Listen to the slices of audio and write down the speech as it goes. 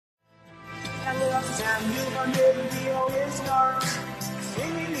And you can be always start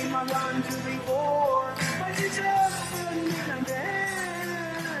singing in my run to before. But it's happening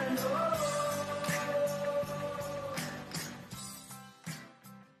again.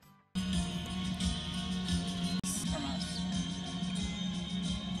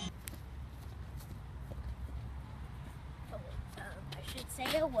 I should say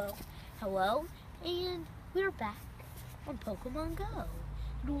hello. Hello, and we're back on Pokemon Go.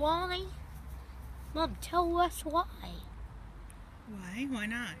 And why? Mom, tell us why. Why? Why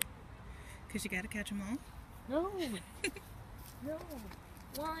not? Because you gotta catch them all? No. No.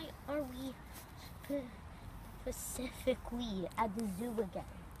 Why are we specifically at the zoo again?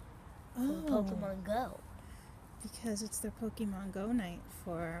 Oh, For Pokemon Go. because it's their Pokemon Go night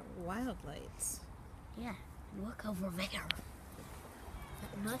for wild lights. Yeah, look over there.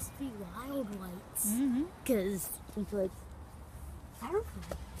 That must be wild lights. Mm-hmm. Because we could over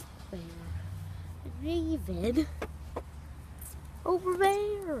there. Raven. Over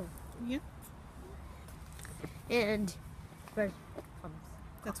there. Yep. And first comes.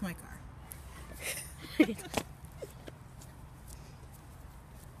 That's my car.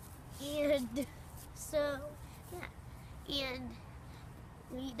 And so, yeah. And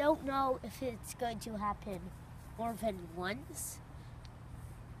we don't know if it's going to happen more than once.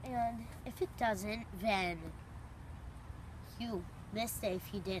 And if it doesn't, then you missed it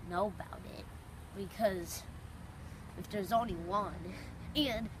if you didn't know about it. Because if there's only one,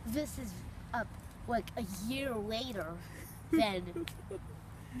 and this is up like a year later, then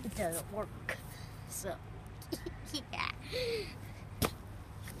it doesn't work. So, yeah.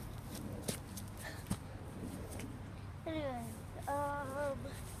 Anyway,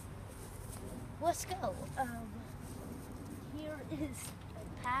 let's go. Here is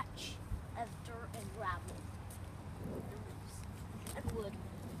a patch of dirt and gravel. And wood.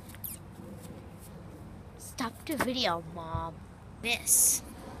 Stop the video, Mom. This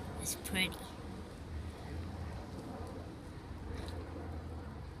is pretty.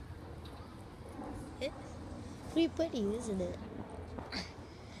 It's pretty pretty, isn't it?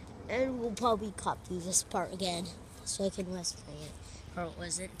 And we'll probably copy this part again so I can let's play it. Or it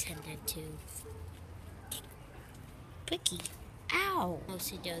was intended to. Picky. Ow! I'm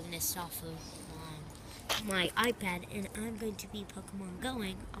mostly doing this off of my iPad, and I'm going to be Pokemon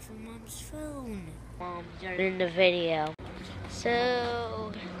going off of Mom's phone. Mom during the video.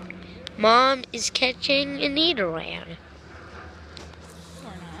 So, Mom is catching a Nidoran.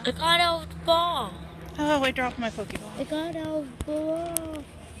 I got out of the ball. Oh, I dropped my Pokeball. I got out of the ball.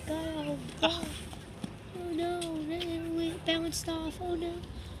 Got out of the ball. Oh no, it bounced off. Oh no.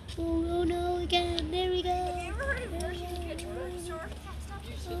 Oh no, again. There we go. Have you ever heard of working at a grocery store?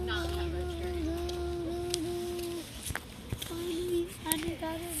 You should not have it here. Finally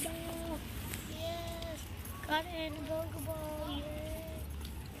got a ball. Yes. Got it in the Pokeball.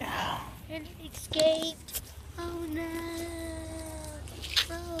 Yeah. And it escaped. Oh no.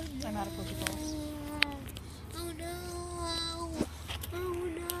 Oh no. I'm out of Pokeballs. Oh no. Oh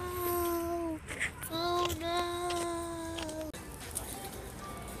no. Oh no.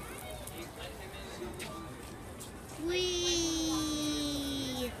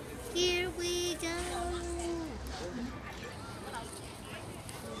 Here we go.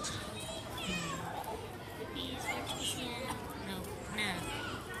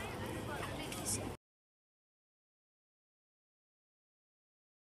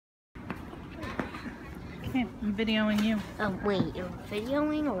 Okay, I'm videoing you. Oh wait, you're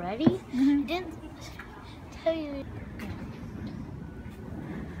videoing already? Mm-hmm. I didn't tell you.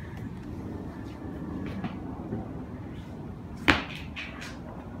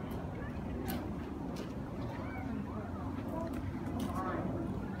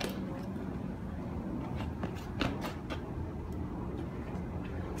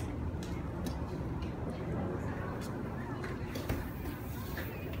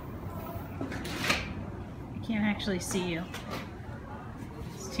 I can't actually see you.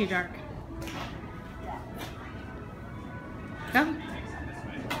 It's too dark. Go.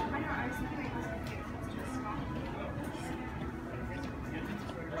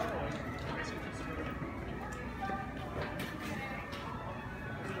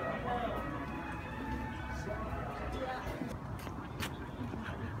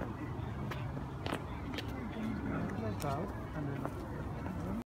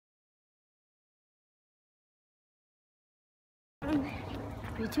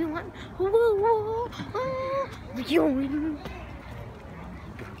 Three, two, one. Whoa, whoa, whoa.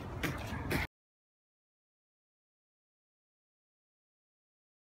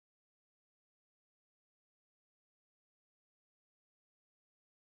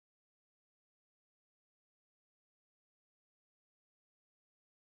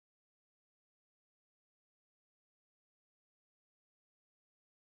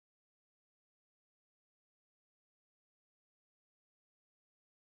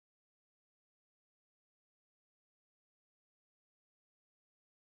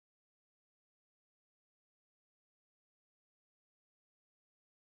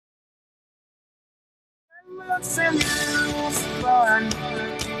 Let's lose fun.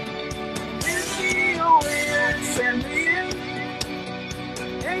 If you will send me in,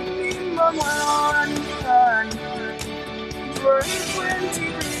 any one fun. For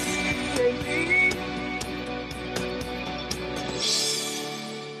 23,